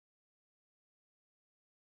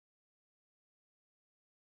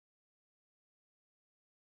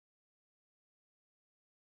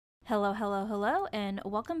Hello, hello, hello, and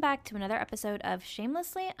welcome back to another episode of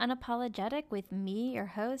Shamelessly Unapologetic with me, your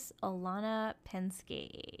host, Alana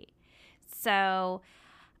Pensky. So,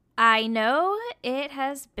 I know it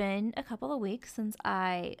has been a couple of weeks since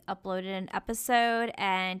I uploaded an episode,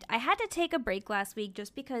 and I had to take a break last week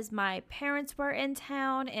just because my parents were in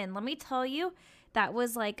town, and let me tell you, that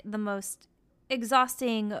was like the most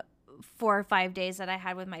exhausting 4 or 5 days that I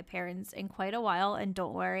had with my parents in quite a while, and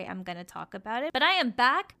don't worry, I'm gonna talk about it. But I am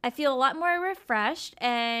back. I feel a lot more refreshed,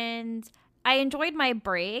 and I enjoyed my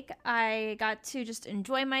break. I got to just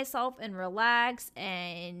enjoy myself and relax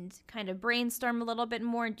and kind of brainstorm a little bit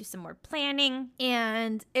more and do some more planning,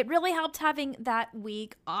 and it really helped having that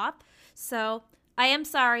week off. So I am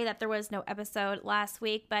sorry that there was no episode last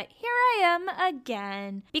week, but here I am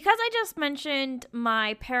again. Because I just mentioned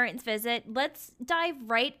my parents' visit, let's dive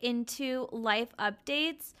right into life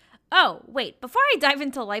updates. Oh, wait, before I dive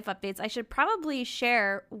into life updates, I should probably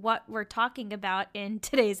share what we're talking about in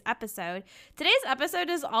today's episode. Today's episode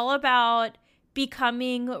is all about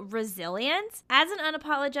becoming resilient. As an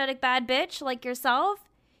unapologetic bad bitch like yourself,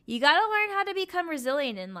 you gotta learn how to become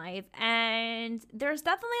resilient in life, and there's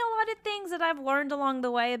definitely a lot of things that I've learned along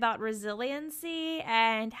the way about resiliency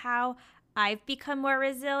and how I've become more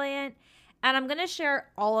resilient, and I'm gonna share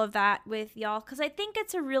all of that with y'all because I think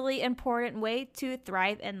it's a really important way to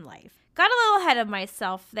thrive in life. Got a little ahead of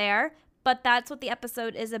myself there, but that's what the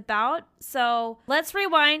episode is about. So let's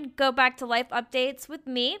rewind, go back to life updates with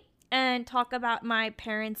me, and talk about my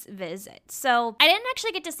parents' visit. So I didn't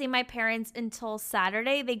actually get to see my parents until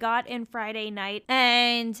Saturday. They got in Friday night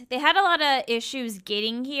and they had a lot of issues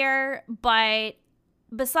getting here, but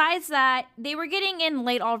besides that, they were getting in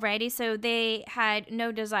late already, so they had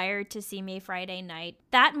no desire to see me Friday night.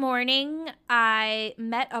 That morning, I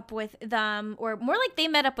met up with them, or more like they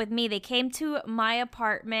met up with me. They came to my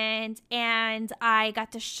apartment and I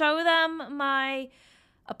got to show them my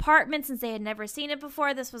apartment since they had never seen it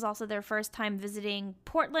before. This was also their first time visiting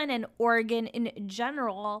Portland and Oregon in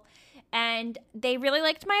general, and they really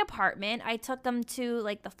liked my apartment. I took them to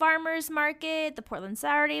like the farmers market, the Portland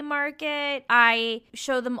Saturday market. I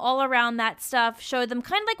showed them all around that stuff, showed them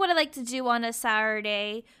kind of like what I like to do on a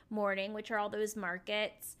Saturday morning, which are all those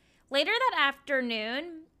markets. Later that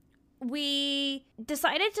afternoon, we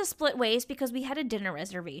decided to split ways because we had a dinner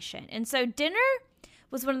reservation, and so dinner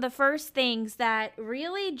was one of the first things that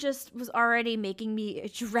really just was already making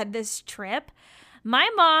me dread this trip. My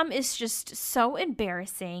mom is just so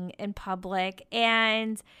embarrassing in public,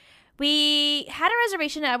 and we had a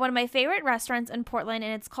reservation at one of my favorite restaurants in Portland,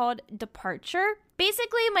 and it's called Departure.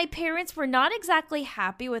 Basically, my parents were not exactly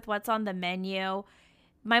happy with what's on the menu.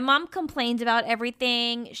 My mom complained about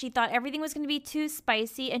everything. She thought everything was going to be too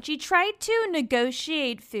spicy, and she tried to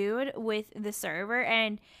negotiate food with the server,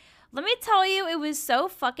 and let me tell you, it was so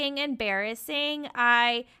fucking embarrassing.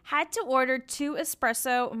 I had to order 2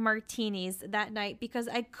 espresso martinis that night because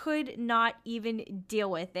I could not even deal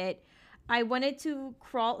with it. I wanted to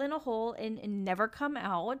crawl in a hole and never come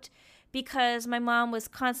out because my mom was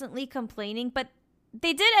constantly complaining, but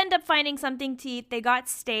they did end up finding something to eat. They got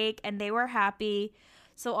steak and they were happy.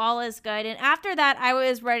 So all is good. And after that, I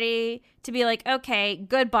was ready to be like, okay,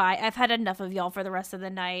 goodbye. I've had enough of y'all for the rest of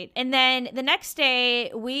the night. And then the next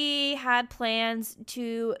day, we had plans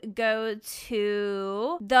to go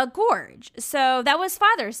to the Gorge. So that was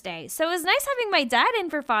Father's Day. So it was nice having my dad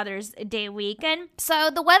in for Father's Day weekend.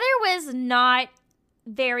 So the weather was not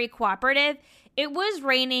very cooperative. It was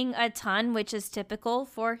raining a ton, which is typical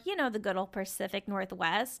for, the good old Pacific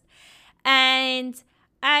Northwest. And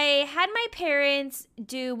I had my parents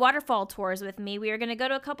do waterfall tours with me. We were going to go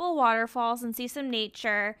to a couple of waterfalls and see some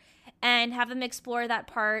nature and have them explore that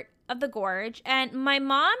part of the gorge. And my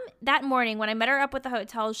mom, that morning when I met her up at the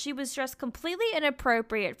hotel, she was dressed completely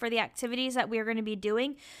inappropriate for the activities that we were going to be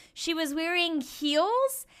doing. She was wearing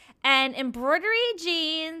heels and embroidery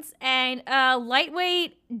jeans and a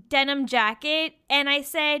lightweight denim jacket. And I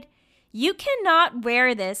said, you cannot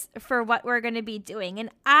wear this for what we're going to be doing.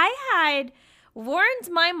 And I had warned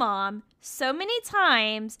my mom so many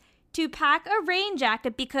times to pack a rain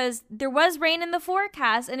jacket because there was rain in the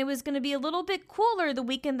forecast and it was going to be a little bit cooler the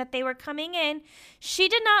weekend that they were coming in. She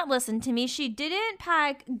did not listen to me. She didn't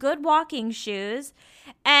pack good walking shoes.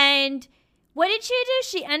 And what did she do?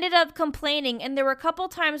 She ended up complaining, and there were a couple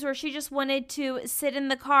times where she just wanted to sit in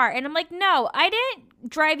the car. And I'm like, no, I didn't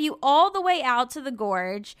drive you all the way out to the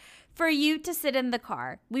gorge for you to sit in the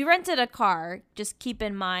car. We rented a car, just keep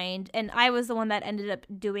in mind, and I was the one that ended up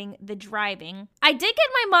doing the driving. I did get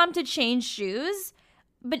my mom to change shoes,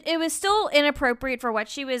 but it was still inappropriate for what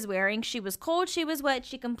she was wearing. She was cold, she was wet,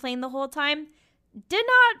 she complained the whole time. Did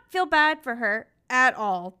not feel bad for her at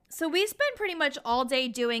all. So we spent pretty much all day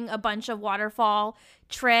doing a bunch of waterfall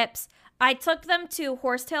trips. I took them to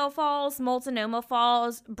Horsetail Falls, Multnomah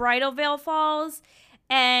Falls, Bridal Veil Falls,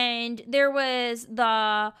 and there was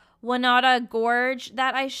the Wanata Gorge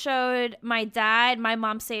that I showed my dad. My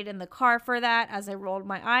mom stayed in the car for that as I rolled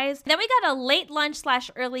my eyes. Then we got a late lunch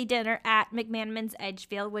 / early dinner at McManaman's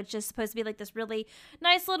Edgefield, which is supposed to be like this really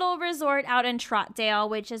nice little resort out in Troutdale,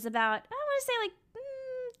 which is about, I want to say like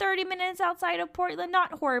 30 minutes outside of Portland,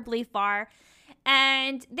 not horribly far.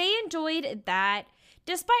 And they enjoyed that.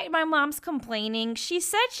 Despite my mom's complaining, she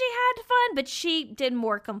said she had fun, but she did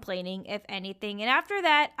more complaining, if anything. And after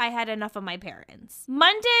that, I had enough of my parents.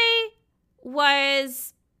 Monday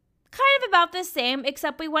was kind of about the same,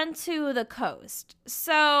 except we went to the coast.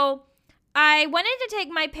 So I wanted to take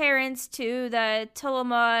my parents to the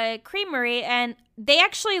Tillamook Creamery, and they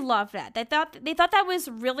actually loved that. They thought that was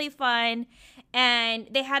really fun, and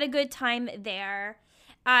they had a good time there.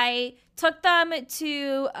 I took them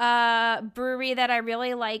to a brewery that I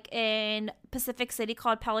really like in Pacific City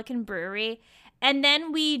called Pelican Brewery. And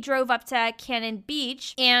then we drove up to Cannon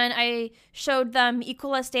Beach, and I showed them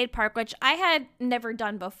Ecola State Park, which I had never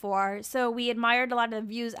done before. So we admired a lot of the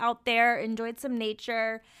views out there, enjoyed some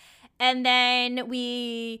nature. And then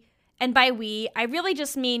I really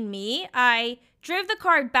just mean me. I drove the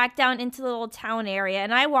car back down into the little town area,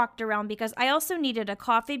 and I walked around because I also needed a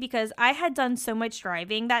coffee because I had done so much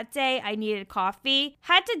driving that day. I needed coffee.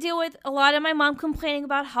 Had to deal with a lot of my mom complaining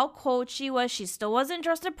about how cold she was. She still wasn't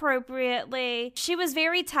dressed appropriately. She was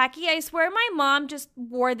very tacky. I swear my mom just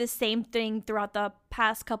wore the same thing throughout the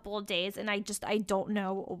past couple of days, and I don't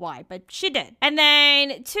know why, but she did. And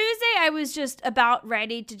then Tuesday, I was just about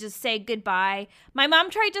ready to just say goodbye. My mom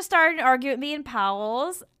tried to start an argument with me and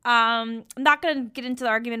Powell's. I'm not going to get into the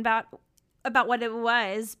argument about what it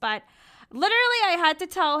was, but literally I had to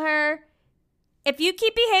tell her, if you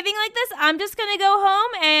keep behaving like this, I'm just going to go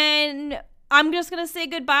home and I'm just going to say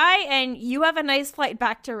goodbye, and you have a nice flight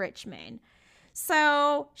back to Richmond.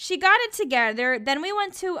 So she got it together. Then we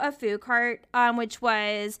went to a food cart, which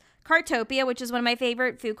was Cartopia, which is one of my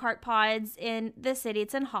favorite food cart pods in the city.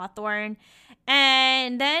 It's in Hawthorne.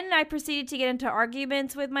 And then I proceeded to get into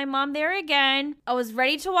arguments with my mom there again. I was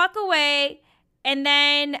ready to walk away. And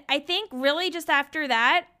then I think really just after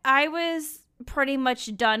that, I was pretty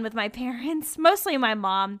much done with my parents, mostly my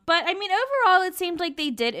mom. But I mean, overall, it seemed like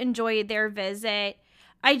they did enjoy their visit.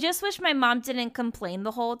 I just wish my mom didn't complain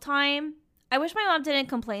the whole time. I wish my mom didn't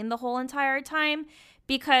complain the whole entire time,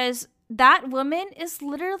 because that woman is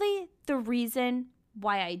literally the reason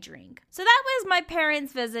why I drink. So that was my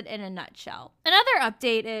parents' visit in a nutshell. Another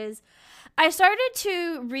update is I started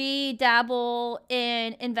to re-dabble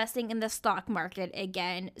in investing in the stock market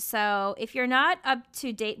again. So if you're not up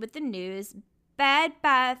to date with the news, Bed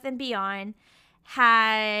Bath & Beyond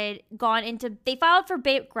had they filed for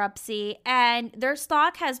bankruptcy, and their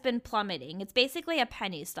stock has been plummeting. It's basically a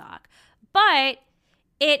penny stock. But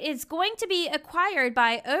it is going to be acquired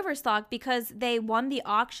by Overstock because they won the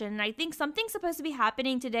auction. And I think something's supposed to be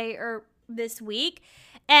happening today or this week.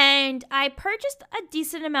 And I purchased a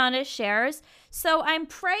decent amount of shares. So I'm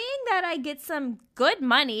praying that I get some good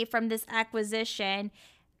money from this acquisition,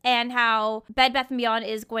 and how Bed Bath & Beyond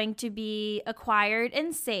is going to be acquired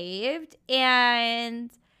and saved.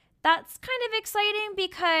 And that's kind of exciting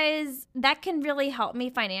because that can really help me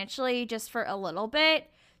financially just for a little bit.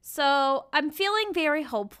 So I'm feeling very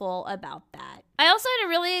hopeful about that. I also had a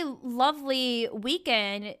really lovely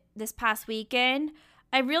weekend this past weekend.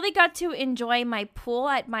 I really got to enjoy my pool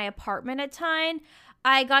at my apartment a ton.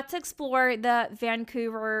 I got to explore the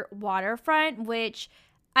Vancouver waterfront, which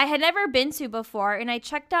I had never been to before, and I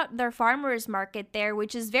checked out their farmers market there,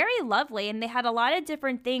 which is very lovely, and they had a lot of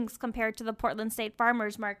different things compared to the Portland State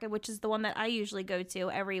Farmers Market, which is the one that I usually go to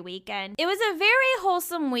every weekend. It was a very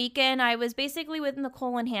wholesome weekend. I was basically with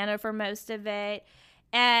Nicole and Hannah for most of it,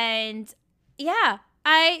 and yeah,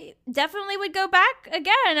 I definitely would go back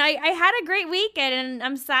again. I had a great weekend, and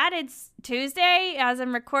I'm sad it's Tuesday as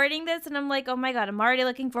I'm recording this, and I'm like, oh my God, I'm already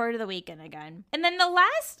looking forward to the weekend again. And then the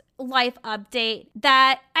last life update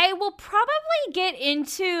that I will probably get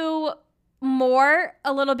into more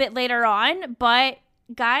a little bit later on, but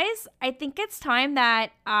guys, I think it's time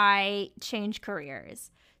that I change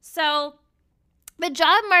careers. So the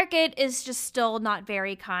job market is just still not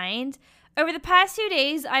very kind. Over the past few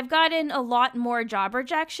days, I've gotten a lot more job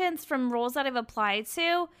rejections from roles that I've applied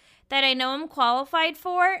to that I know I'm qualified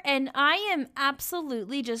for, and I am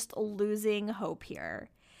absolutely just losing hope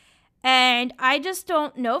here. And I just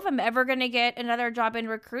don't know if I'm ever going to get another job in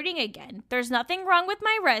recruiting again. There's nothing wrong with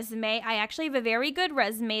my resume. I actually have a very good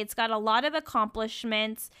resume. It's got a lot of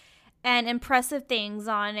accomplishments. and impressive things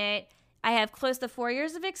on it. I have close to 4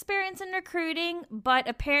 years of experience in recruiting, but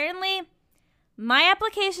apparently my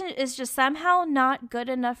application is just somehow not good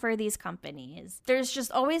enough for these companies. There's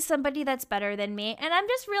just always somebody that's better than me, and I'm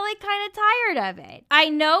just really kind of tired of it. I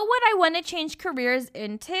know what I want to change careers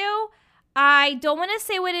into. I don't want to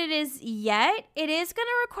say what it is yet. It is going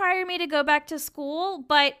to require me to go back to school,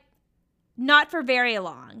 but not for very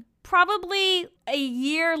long. Probably a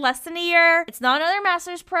year, less than a year. It's not another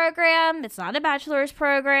master's program. It's not a bachelor's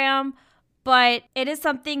program, but it is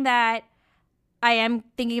something that I am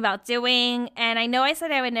thinking about doing. And I know I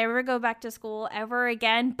said I would never go back to school ever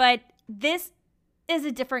again, but this is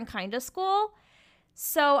a different kind of school.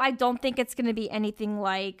 So I don't think it's going to be anything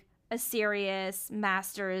like a serious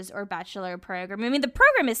master's or bachelor program. I mean, the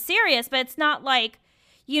program is serious, but it's not like,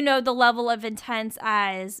 you know, the level of intense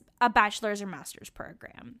as a bachelor's or master's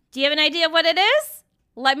program. Do you have an idea of what it is?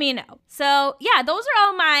 Let me know. So yeah, those are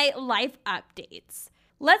all my life updates.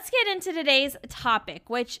 Let's get into today's topic,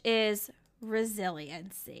 which is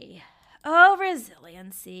resiliency. Oh,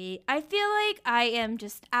 resiliency. I feel like I am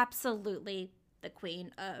just absolutely the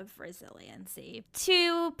queen of resiliency.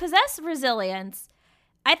 To possess resilience,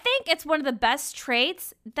 I think it's one of the best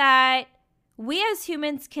traits that we as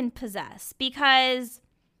humans can possess, because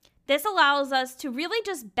this allows us to really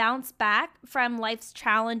just bounce back from life's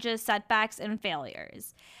challenges, setbacks, and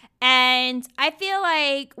failures. And I feel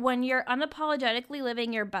like when you're unapologetically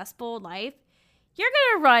living your best bold life, you're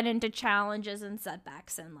going to run into challenges and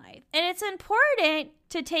setbacks in life. And it's important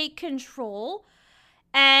to take control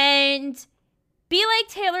and be like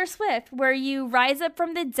Taylor Swift, where you rise up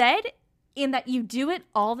from the dead and that you do it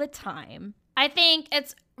all the time. I think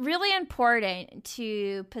it's really important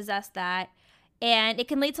to possess that, and it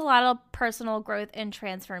can lead to a lot of personal growth and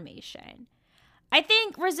transformation. I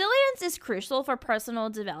think resilience is crucial for personal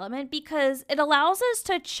development because it allows us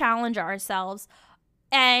to challenge ourselves,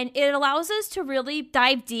 and it allows us to really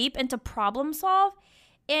dive deep into problem solve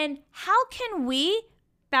and how can we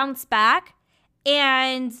bounce back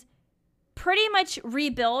and pretty much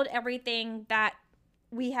rebuild everything that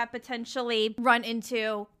we have potentially run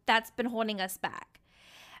into that's been holding us back.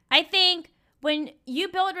 I think when you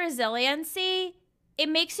build resiliency, it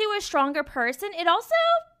makes you a stronger person. It also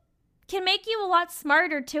can make you a lot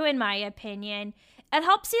smarter too, in my opinion. It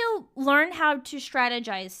helps you learn how to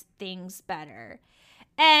strategize things better.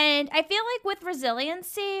 And I feel like with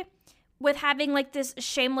resiliency, with having like this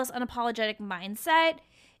shameless, unapologetic mindset,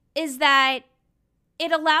 is that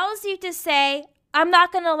it allows you to say, I'm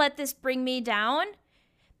not going to let this bring me down.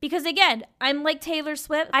 Because again, I'm like Taylor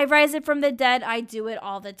Swift. I rise up from the dead. I do it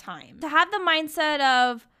all the time. To have the mindset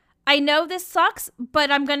of, I know this sucks,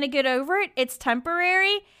 but I'm going to get over it. It's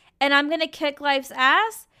temporary. And I'm going to kick life's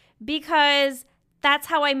ass because that's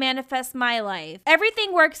how I manifest my life.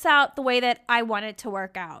 Everything works out the way that I want it to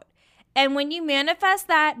work out. And when you manifest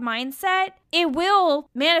that mindset, it will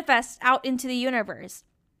manifest out into the universe.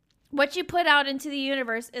 What you put out into the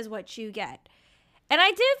universe is what you get. And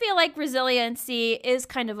I do feel like resiliency is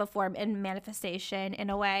kind of a form in manifestation in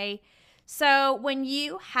a way. So when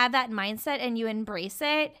you have that mindset and you embrace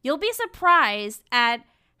it, you'll be surprised at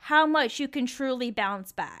how much you can truly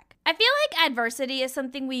bounce back. I feel like adversity is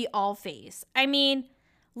something we all face. I mean,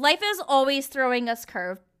 life is always throwing us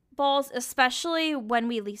curveballs, especially when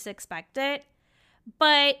we least expect it.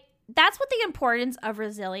 But that's what the importance of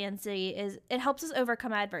resiliency is. It helps us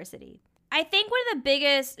overcome adversity. I think one of the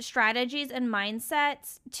biggest strategies and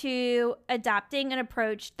mindsets to adopting an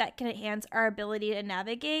approach that can enhance our ability to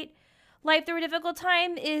navigate life through a difficult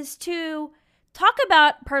time is to talk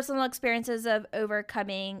about personal experiences of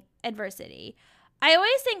overcoming adversity. I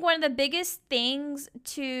always think one of the biggest things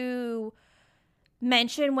to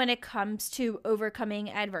mention when it comes to overcoming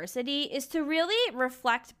adversity is to really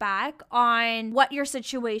reflect back on what your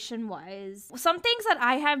situation was. Some things that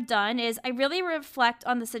I have done is I really reflect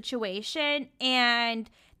on the situation, and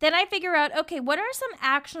then I figure out, okay, what are some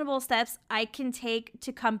actionable steps I can take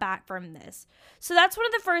to come back from this? So that's one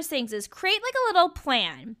of the first things, is create like a little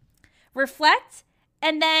plan, reflect,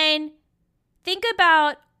 and then think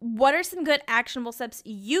about what are some good actionable steps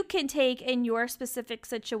you can take in your specific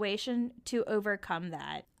situation to overcome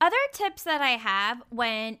that. Other tips that I have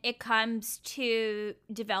when it comes to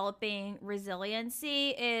developing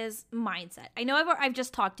resiliency is mindset. I know I've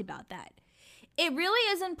just talked about that. It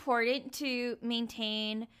really is important to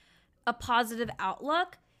maintain a positive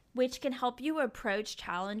outlook, which can help you approach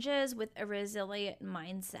challenges with a resilient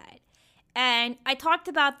mindset. And I talked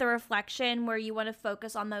about the reflection where you want to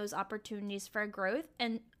focus on those opportunities for growth,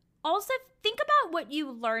 and also think about what you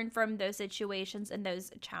learned from those situations and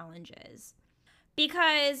those challenges.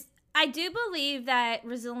 Because I do believe that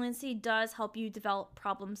resiliency does help you develop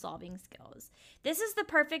problem solving skills. This is the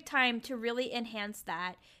perfect time to really enhance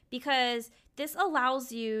that because this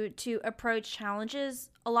allows you to approach challenges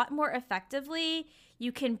a lot more effectively.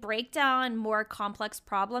 You can break down more complex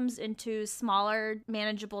problems into smaller,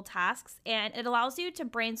 manageable tasks, and it allows you to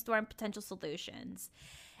brainstorm potential solutions.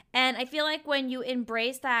 And I feel like when you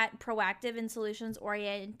embrace that proactive and solutions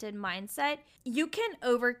oriented mindset, you can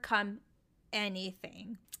overcome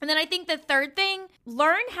anything. And then I think the third thing,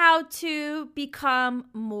 learn how to become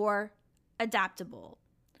more adaptable.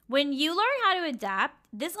 When you learn how to adapt,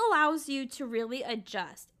 this allows you to really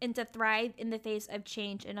adjust and to thrive in the face of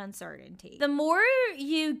change and uncertainty. The more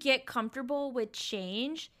you get comfortable with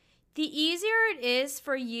change, the easier it is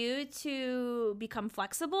for you to become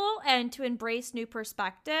flexible and to embrace new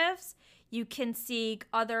perspectives. You can seek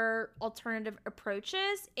other alternative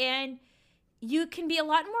approaches, and you can be a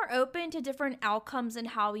lot more open to different outcomes and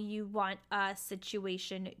how you want a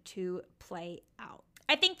situation to play out.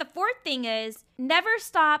 I think the fourth thing is never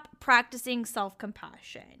stop practicing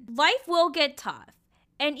self-compassion. Life will get tough.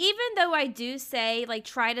 And even though I do say, like,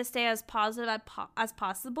 try to stay as positive as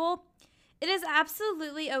possible, it is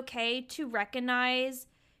absolutely okay to recognize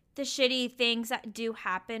the shitty things that do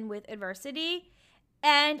happen with adversity.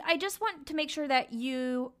 And I just want to make sure that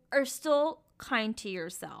you are still kind to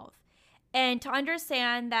yourself. And to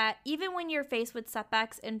understand that even when you're faced with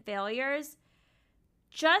setbacks and failures,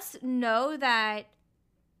 just know that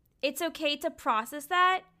it's okay to process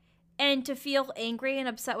that and to feel angry and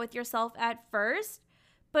upset with yourself at first,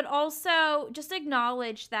 but also just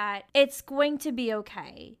acknowledge that it's going to be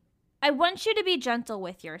okay. I want you to be gentle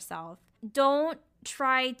with yourself. Don't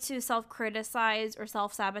try to self-criticize or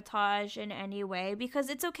self-sabotage in any way because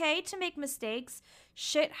it's okay to make mistakes.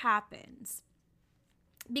 Shit happens.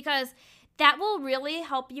 Because that will really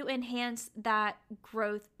help you enhance that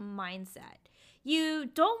growth mindset. You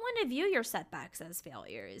don't want to view your setbacks as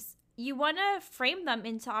failures. You want to frame them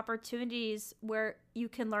into opportunities where you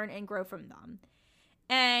can learn and grow from them.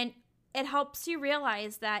 And it helps you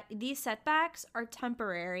realize that these setbacks are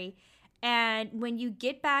temporary. And when you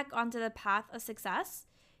get back onto the path of success,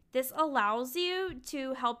 this allows you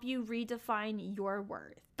to help you redefine your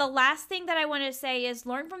worth. The last thing that I want to say is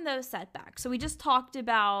learn from those setbacks. So we just talked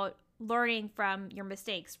about learning from your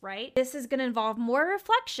mistakes, right? This is going to involve more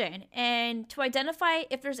reflection and to identify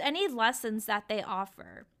if there's any lessons that they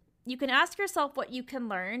offer. You can ask yourself what you can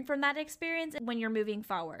learn from that experience when you're moving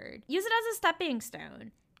forward. Use it as a stepping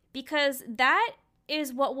stone because that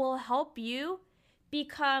is what will help you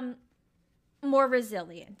become more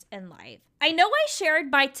resilient in life. I know I shared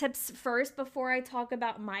my tips first before I talk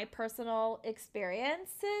about my personal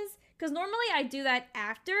experiences because normally I do that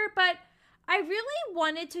after, but I really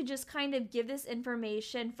wanted to just kind of give this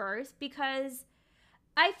information first because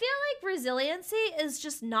I feel like resiliency is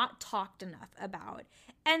just not talked enough about.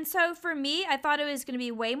 And so for me, I thought it was going to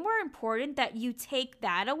be way more important that you take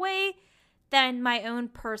that away than my own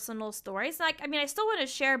personal stories. Like, I mean, I still want to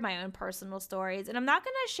share my own personal stories, and I'm not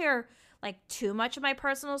going to share like too much of my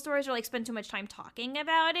personal stories or like spend too much time talking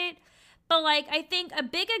about it. But like, I think a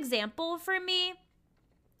big example for me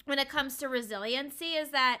when it comes to resiliency is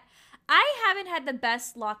that I haven't had the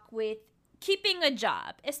best luck with keeping a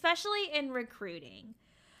job, especially in recruiting.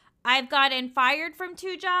 I've gotten fired from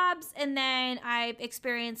 2 jobs, and then I've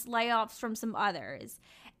experienced layoffs from some others.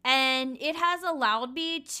 And it has allowed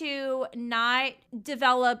me to not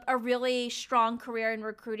develop a really strong career in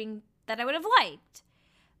recruiting that I would have liked.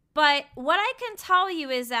 But what I can tell you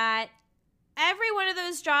is that every one of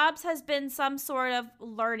those jobs has been some sort of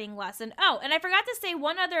learning lesson. Oh, and I forgot to say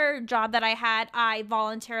one other job that I had, I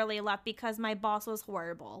voluntarily left because my boss was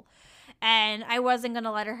horrible. And I wasn't going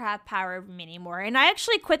to let her have power over me anymore. And I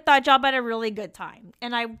actually quit that job at a really good time.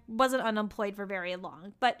 And I wasn't unemployed for very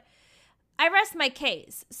long. But I rest my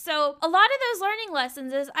case. So a lot of those learning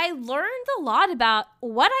lessons is I learned a lot about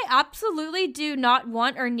what I absolutely do not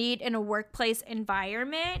want or need in a workplace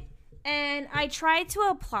environment. And I try to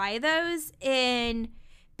apply those in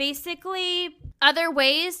basically other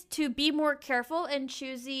ways to be more careful and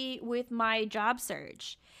choosy with my job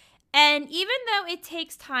search. And even though it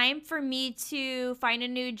takes time for me to find a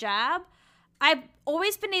new job, I've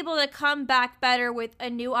always been able to come back better with a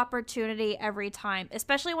new opportunity every time,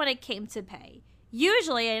 especially when it came to pay.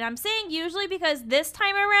 Usually, and I'm saying usually because this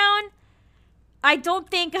time around, I don't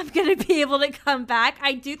think I'm going to be able to come back.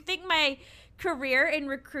 I do think my career in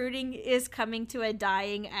recruiting is coming to a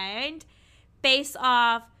dying end based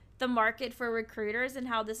off the market for recruiters and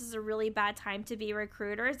how this is a really bad time to be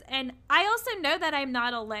recruiters. And I also know that I'm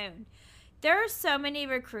not alone. There are so many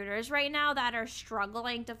recruiters right now that are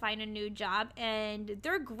struggling to find a new job, and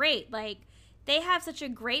they're great. Like, they have such a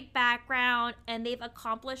great background and they've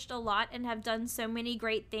accomplished a lot and have done so many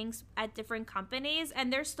great things at different companies,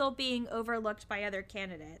 and they're still being overlooked by other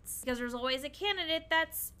candidates because there's always a candidate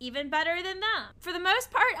that's even better than them. For the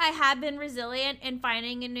most part, I have been resilient in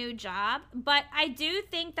finding a new job, but I do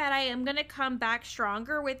think that I am going to come back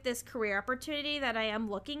stronger with this career opportunity that I am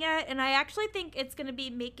looking at, and I actually think it's going to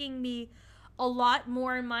be making me a lot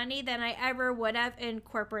more money than I ever would have in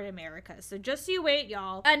corporate America. So just you wait,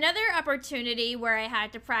 y'all. Another opportunity where I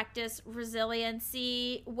had to practice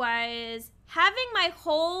resiliency was having my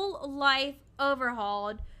whole life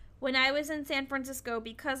overhauled when I was in San Francisco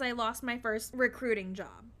because I lost my first recruiting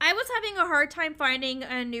job. I was having a hard time finding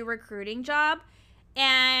a new recruiting job,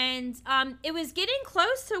 and it was getting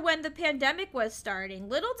close to when the pandemic was starting.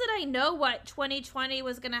 Little did I know what 2020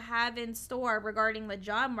 was going to have in store regarding the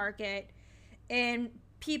job market and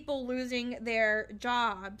people losing their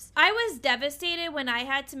jobs. I was devastated when I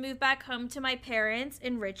had to move back home to my parents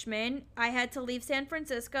in Richmond. I had to leave San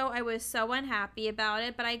Francisco. I was so unhappy about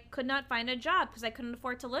it, but I could not find a job because I couldn't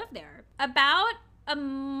afford to live there. About a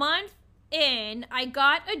month in, I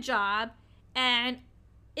got a job, and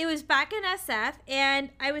it was back in SF,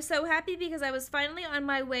 and I was so happy because I was finally on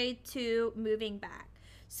my way to moving back.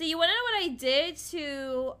 So you want to know what I did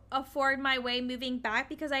to afford my way moving back?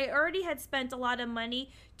 Because I already had spent a lot of money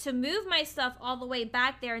to move my stuff all the way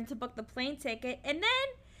back there and to book the plane ticket. And then,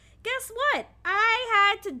 guess what?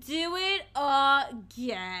 I had to do it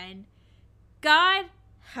again. God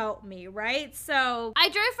help me, right? So I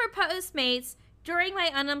drove for Postmates during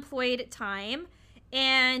my unemployed time,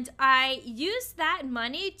 and I used that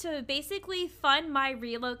money to basically fund my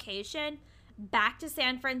relocation back to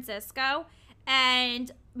San Francisco.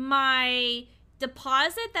 And my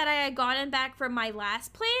deposit that I had gotten back from my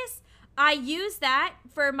last place, I used that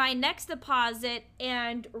for my next deposit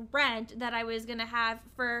and rent that I was going to have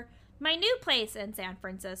for my new place in San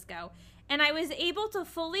Francisco. And I was able to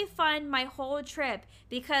fully fund my whole trip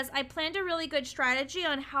because I planned a really good strategy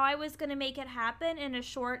on how I was going to make it happen in a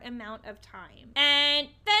short amount of time. And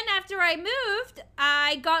then after I moved,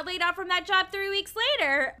 I got laid off from that job 3 weeks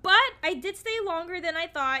later. But I did stay longer than I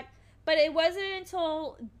thought. But it wasn't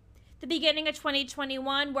until the beginning of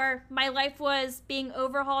 2021 where my life was being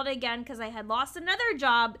overhauled again because I had lost another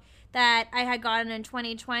job that I had gotten in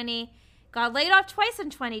 2020. Got laid off twice in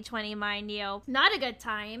 2020, mind you. Not a good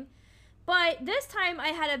time. But this time I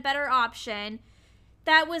had a better option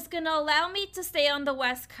that was going to allow me to stay on the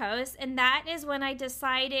West Coast. And that is when I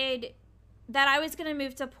decided that I was going to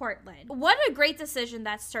move to Portland. What a great decision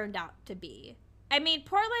that's turned out to be. I mean,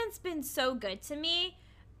 Portland's been so good to me.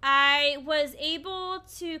 I was able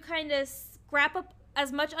to kind of scrap up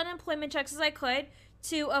as much unemployment checks as I could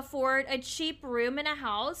to afford a cheap room in a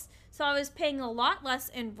house. So I was paying a lot less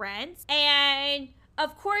in rent. And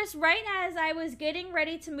of course, right as I was getting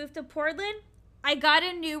ready to move to Portland, I got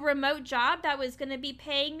a new remote job that was going to be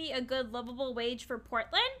paying me a good livable wage for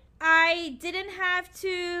Portland. I didn't have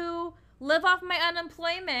to live off my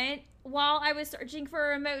unemployment while I was searching for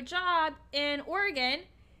a remote job in Oregon.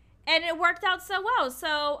 And it worked out so well.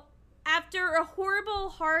 So after a horrible,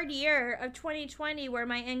 hard year of 2020 where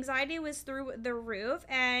my anxiety was through the roof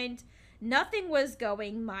and nothing was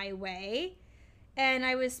going my way and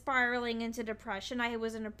I was spiraling into depression, I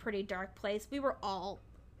was in a pretty dark place. We were all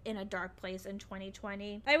in a dark place in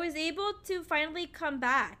 2020. I was able to finally come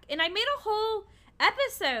back. And I made a whole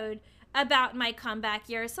episode about my comeback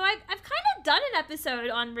year. So I've kind of done an episode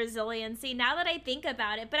on resiliency now that I think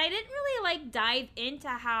about it, but I didn't really dive into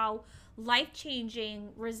how life-changing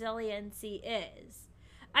resiliency is.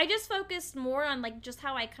 I just focused more on just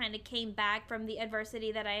how I kind of came back from the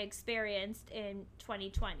adversity that I experienced in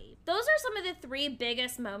 2020. Those are some of the 3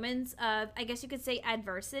 biggest moments of, I guess you could say,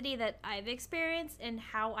 adversity that I've experienced and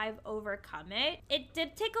how I've overcome it. It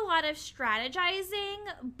did take a lot of strategizing,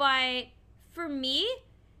 but for me,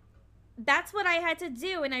 that's what I had to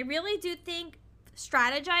do. And I really do think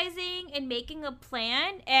strategizing and making a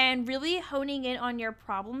plan and really honing in on your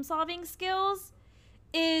problem solving skills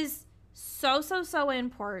is so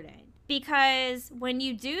important, because when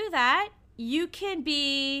you do that, you can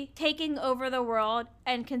be taking over the world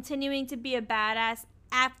and continuing to be a badass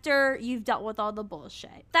after you've dealt with all the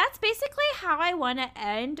bullshit. That's basically how I want to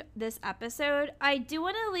end this episode. I do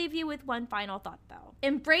want to leave you with one final thought though.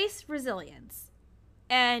 Embrace resilience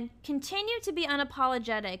and continue to be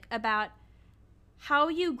unapologetic about how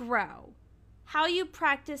you grow, how you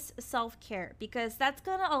practice self-care, because that's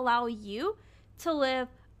going to allow you to live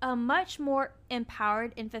a much more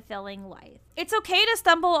empowered and fulfilling life. It's okay to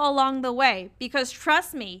stumble along the way, because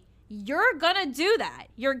trust me, you're gonna do that.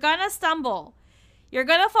 You're gonna stumble. You're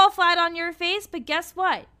gonna fall flat on your face, but guess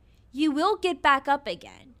what? You will get back up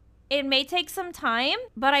again. It may take some time,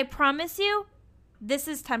 but I promise you, this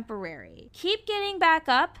is temporary. Keep getting back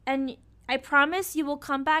up, and I promise you will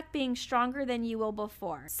come back being stronger than you will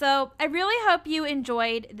before. So I really hope you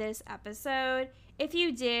enjoyed this episode. If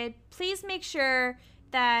you did, please make sure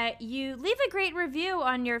that you leave a great review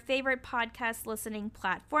on your favorite podcast listening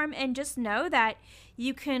platform, and just know that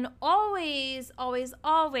you can always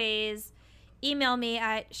email me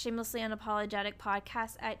at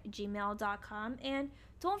shamelesslyunapologeticpodcast@gmail.com, and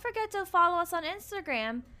don't forget to follow us on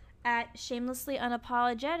Instagram at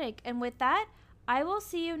shamelesslyunapologetic. And with that, I will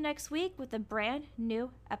see you next week with a brand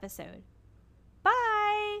new episode.